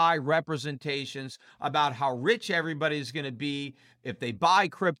pie-in-the-sky representations about how rich everybody's going to be if they buy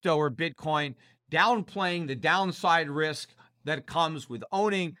crypto or Bitcoin, downplaying the downside risk that comes with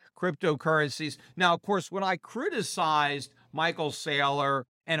owning cryptocurrencies. Now, of course, when I criticized Michael Saylor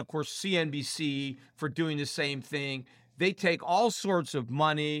and, of course, CNBC for doing the same thing, they take all sorts of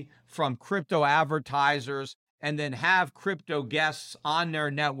money from crypto advertisers and then have crypto guests on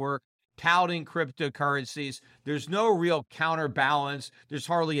their network touting cryptocurrencies. There's no real counterbalance. There's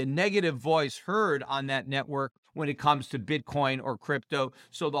hardly a negative voice heard on that network when it comes to Bitcoin or crypto.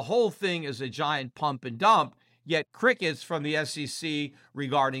 So the whole thing is a giant pump and dump, yet crickets from the SEC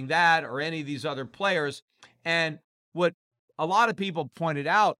regarding that or any of these other players. And what a lot of people pointed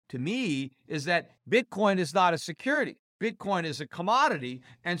out to me is that Bitcoin is not a security. Bitcoin is a commodity,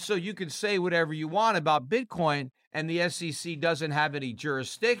 and so you can say whatever you want about Bitcoin, and the SEC doesn't have any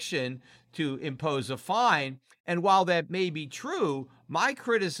jurisdiction to impose a fine. And while that may be true, my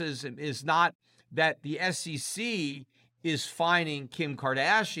criticism is not that the SEC is fining Kim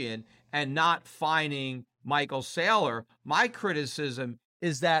Kardashian and not fining Michael Saylor. My criticism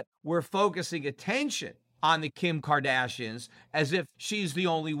is that we're focusing attention on the Kim Kardashians as if she's the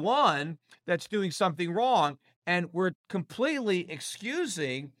only one that's doing something wrong. And we're completely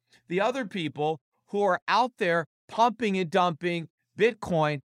excusing the other people who are out there pumping and dumping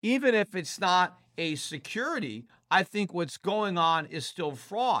Bitcoin, even if it's not a security. I think what's going on is still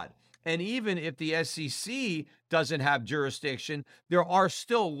fraud. And even if the SEC doesn't have jurisdiction, there are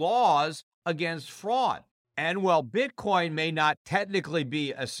still laws against fraud. And while Bitcoin may not technically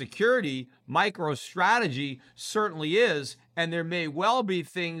be a security, MicroStrategy certainly is. And there may well be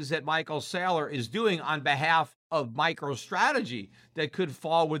things that Michael Saylor is doing on behalf of MicroStrategy that could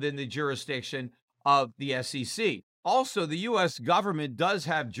fall within the jurisdiction of the SEC. Also, the U.S. government does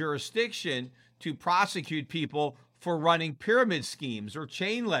have jurisdiction to prosecute people for running pyramid schemes or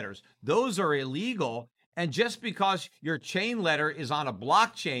chain letters. Those are illegal. And just because your chain letter is on a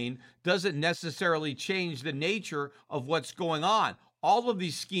blockchain doesn't necessarily change the nature of what's going on. All of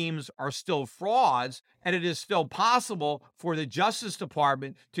these schemes are still frauds, and it is still possible for the Justice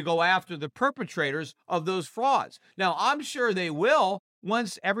Department to go after the perpetrators of those frauds. Now, I'm sure they will.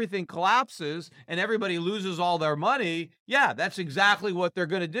 once everything collapses and everybody loses all their money, yeah, that's exactly what they're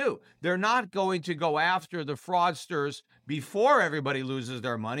going to do. They're not going to go after the fraudsters before everybody loses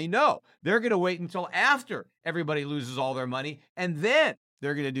their money. No, they're going to wait until after everybody loses all their money, and then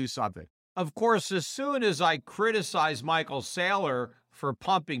they're going to do something. Of course, as soon as I criticize Michael Saylor for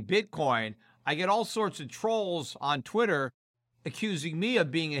pumping Bitcoin, I get all sorts of trolls on Twitter accusing me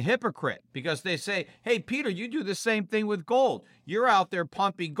of being a hypocrite because they say, hey, Peter, you do the same thing with gold. You're out there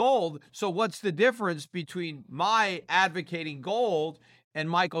pumping gold. So what's the difference between my advocating gold and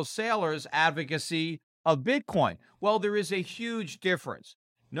Michael Saylor's advocacy of Bitcoin? Well, there is a huge difference.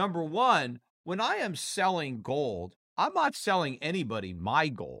 Number one, when I am selling gold, I'm not selling anybody my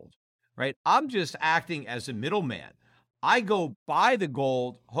gold, right? I'm just acting as a middleman. I go buy the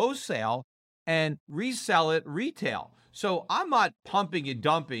gold wholesale and resell it retail. So I'm not pumping and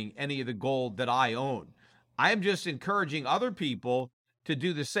dumping any of the gold that I own. I am just encouraging other people to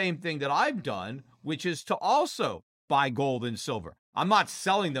do the same thing that I've done, which is to also buy gold and silver. I'm not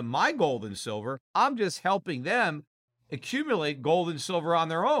selling them my gold and silver. I'm just helping them accumulate gold and silver on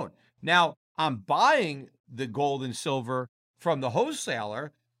their own. Now, I'm buying the gold and silver from the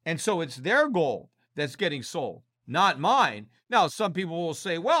wholesaler, and so it's their gold that's getting sold, not mine. Now, some people will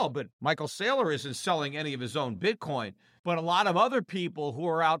say, well, but Michael Saylor isn't selling any of his own Bitcoin. But a lot of other people who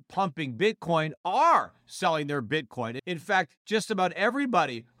are out pumping Bitcoin are selling their Bitcoin. In fact, just about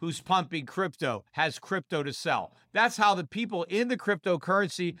everybody who's pumping crypto has crypto to sell. That's how the people in the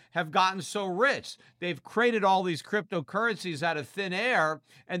cryptocurrency have gotten so rich. They've created all these cryptocurrencies out of thin air,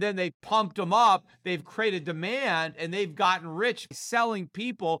 and then they pumped them up. They've created demand, and they've gotten rich selling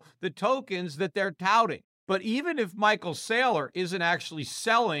people the tokens that they're touting. But even if Michael Saylor isn't actually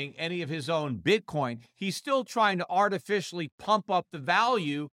selling any of his own Bitcoin, he's still trying to artificially pump up the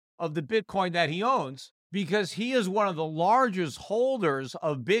value of the Bitcoin that he owns because he is one of the largest holders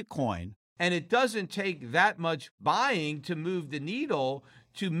of Bitcoin. And it doesn't take that much buying to move the needle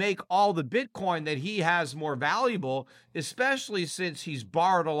to make all the Bitcoin that he has more valuable, especially since he's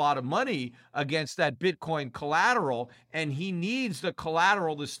borrowed a lot of money against that Bitcoin collateral, and he needs the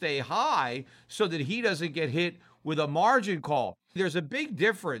collateral to stay high so that he doesn't get hit with a margin call. There's a big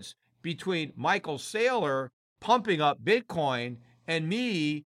difference between Michael Saylor pumping up Bitcoin and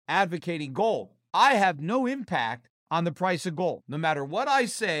me advocating gold. I have no impact on the price of gold. No matter what I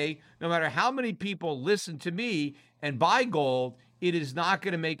say, no matter how many people listen to me and buy gold, it is not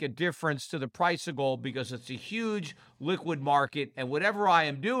going to make a difference to the price of gold because it's a huge liquid market, and whatever I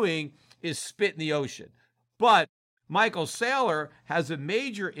am doing is spit in the ocean. But Michael Saylor has a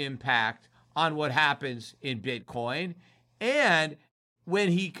major impact on what happens in Bitcoin, and when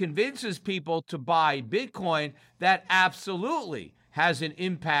he convinces people to buy Bitcoin, that absolutely has an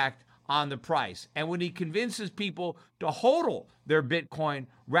impact on the price. And when he convinces people to hodl their Bitcoin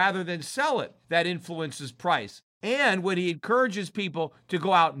rather than sell it, that influences price. And when he encourages people to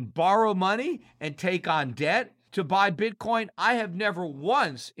go out and borrow money and take on debt to buy Bitcoin, I have never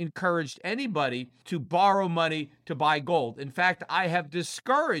once encouraged anybody to borrow money to buy gold. In fact, I have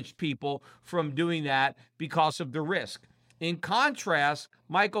discouraged people from doing that because of the risk. In contrast,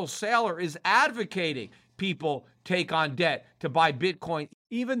 Michael Saylor is advocating people take on debt to buy Bitcoin,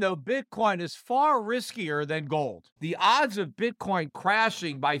 even though Bitcoin is far riskier than gold. The odds of Bitcoin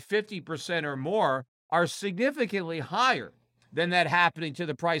crashing by 50% or more are significantly higher than that happening to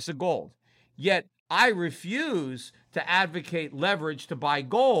the price of gold. Yet I refuse to advocate leverage to buy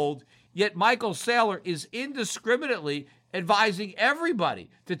gold, yet Michael Saylor is indiscriminately advising everybody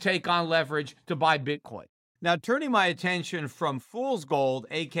to take on leverage to buy Bitcoin. Now, turning my attention from fool's gold,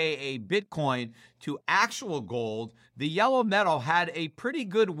 aka Bitcoin, to actual gold, the yellow metal had a pretty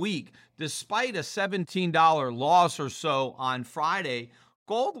good week. Despite a $17 loss or so on Friday,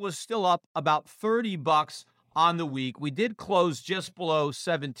 gold was still up about $30 on the week. We did close just below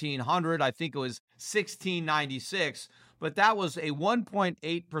 1,700. I think it was 1,696, but that was a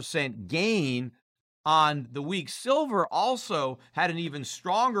 1.8% gain on the week. Silver also had an even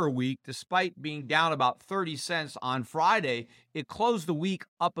stronger week, despite being down about 30 cents on Friday. It closed the week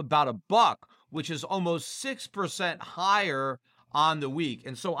up about $1, which is almost 6% higher on the week.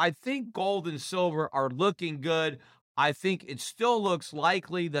 And so I think gold and silver are looking good. I think it still looks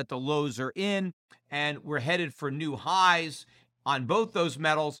likely that the lows are in and we're headed for new highs on both those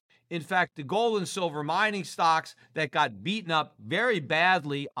metals. In fact, the gold and silver mining stocks that got beaten up very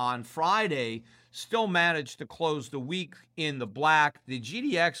badly on Friday still managed to close the week in the black. The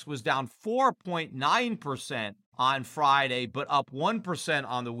GDX was down 4.9% on Friday, but up 1%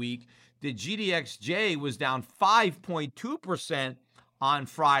 on the week. The GDXJ was down 5.2% on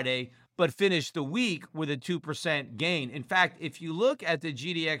Friday, but finished the week with a 2% gain. In fact, if you look at the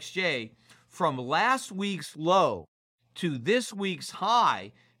GDXJ from last week's low to this week's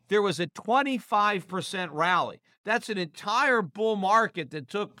high, there was a 25% rally. That's an entire bull market that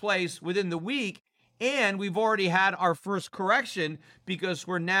took place within the week, and we've already had our first correction because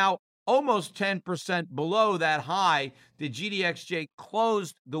we're now almost 10% below that high. The GDXJ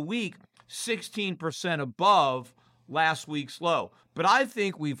closed the week 16% above last week's low. But I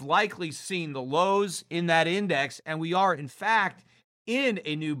think we've likely seen the lows in that index, and we are, in fact, in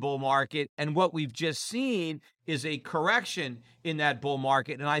a new bull market. And what we've just seen is a correction in that bull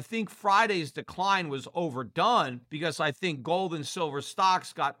market. And I think Friday's decline was overdone because I think gold and silver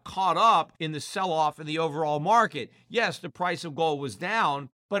stocks got caught up in the sell-off in the overall market. Yes, the price of gold was down,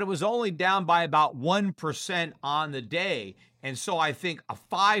 but it was only down by about 1% on the day. And so I think a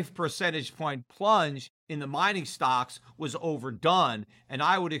 5 percentage point plunge in the mining stocks was overdone, and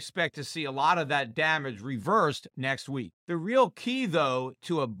I would expect to see a lot of that damage reversed next week. The real key, though,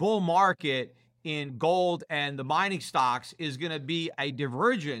 to a bull market in gold and the mining stocks is going to be a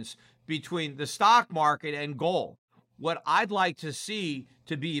divergence between the stock market and gold. What I'd like to see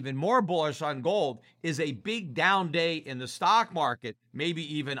to be even more bullish on gold is a big down day in the stock market,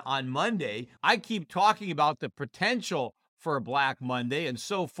 maybe even on Monday. I keep talking about the potential for a Black Monday, and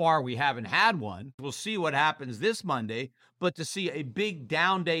so far we haven't had one. We'll see what happens this Monday, but to see a big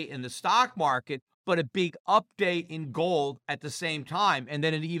down day in the stock market, but a big up day in gold at the same time, and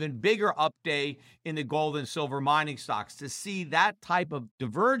then an even bigger up day in the gold and silver mining stocks. To see that type of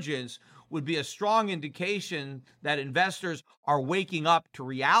divergence would be a strong indication that investors are waking up to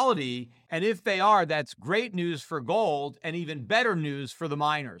reality, and if they are, that's great news for gold and even better news for the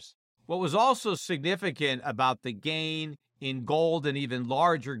miners. What was also significant about the gain in gold and even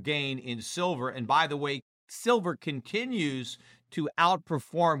larger gain in silver, and by the way, silver continues to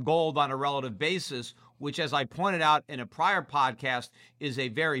outperform gold on a relative basis, which, as I pointed out in a prior podcast, is a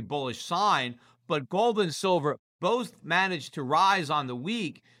very bullish sign. But gold and silver both managed to rise on the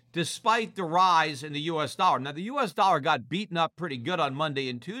week despite the rise in the U.S. dollar. Now, the U.S. dollar got beaten up pretty good on Monday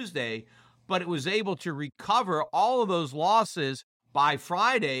and Tuesday, but it was able to recover all of those losses by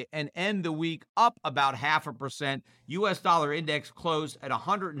Friday and end the week up about 0.5%. U.S. dollar index closed at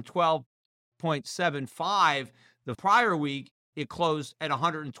 112.75. The prior week, it closed at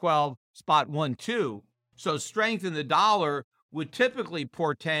 112.12. So strength in the dollar would typically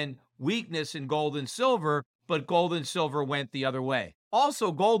portend weakness in gold and silver, but gold and silver went the other way.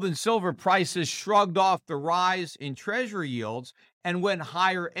 Also, gold and silver prices shrugged off the rise in treasury yields and went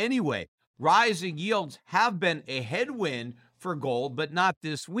higher anyway. Rising yields have been a headwind for gold, but not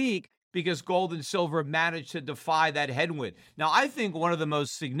this week because gold and silver managed to defy that headwind. Now, I think one of the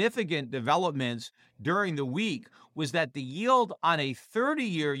most significant developments during the week was that the yield on a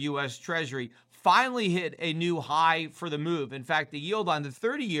 30-year U.S. Treasury finally hit a new high for the move. In fact, the yield on the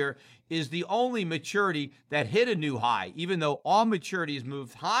 30-year is the only maturity that hit a new high. Even though all maturities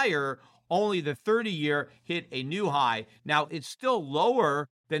moved higher, only the 30-year hit a new high. Now, it's still lower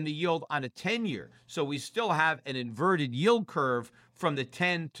than the yield on a 10-year. So we still have an inverted yield curve from the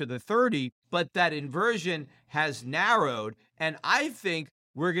 10 to the 30, but that inversion has narrowed. And I think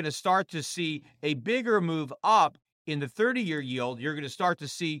we're going to start to see a bigger move up in the 30-year yield. You're going to start to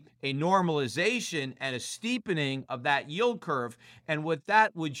see a normalization and a steepening of that yield curve. And what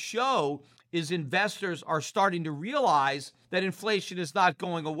that would show is investors are starting to realize that inflation is not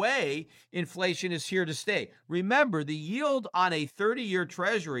going away. Inflation is here to stay. Remember, the yield on a 30-year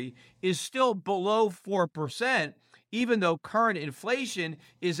Treasury is still below 4%, even though current inflation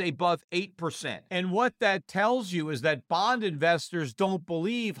is above 8%. And what that tells you is that bond investors don't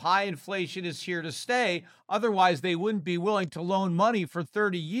believe high inflation is here to stay. Otherwise, they wouldn't be willing to loan money for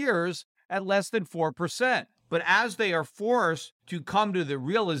 30 years at less than 4%. But as they are forced to come to the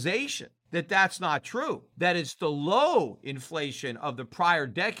realization that that's not true, that it's the low inflation of the prior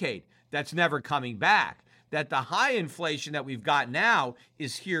decade that's never coming back, that the high inflation that we've got now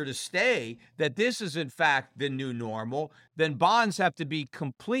is here to stay, that this is in fact the new normal, then bonds have to be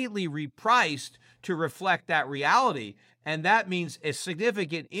completely repriced to reflect that reality. And that means a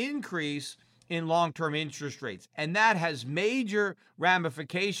significant increase in long-term interest rates. And that has major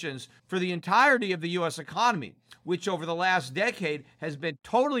ramifications for the entirety of the U.S. economy, which over the last decade has been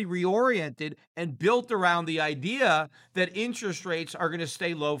totally reoriented and built around the idea that interest rates are going to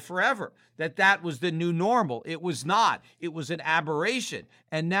stay low forever, that that was the new normal. It was not. It was an aberration.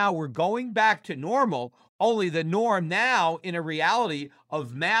 And now we're going back to normal, only the norm now in a reality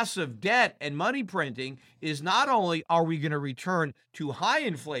of massive debt and money printing is not only are we going to return to high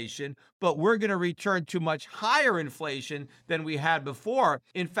inflation, but we're going to return to much higher inflation than we had before.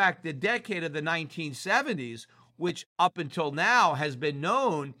 In fact, the decade of the 1970s, which up until now has been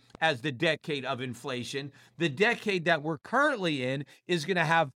known as the decade of inflation, the decade that we're currently in is going to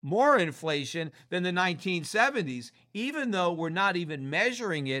have more inflation than the 1970s, even though we're not even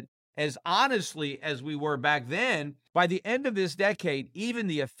measuring it as honestly as we were back then. By the end of this decade, even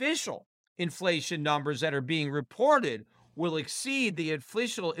the official inflation numbers that are being reported will exceed the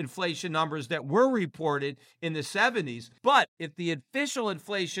official inflation numbers that were reported in the 70s. But if the official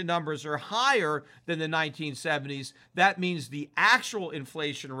inflation numbers are higher than the 1970s, that means the actual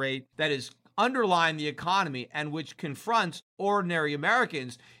inflation rate that is underlying the economy and which confronts ordinary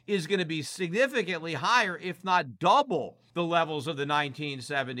Americans is going to be significantly higher, if not double the levels of the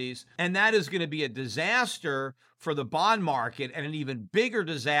 1970s. And that is going to be a disaster for the bond market and an even bigger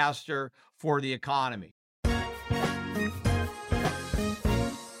disaster for the economy.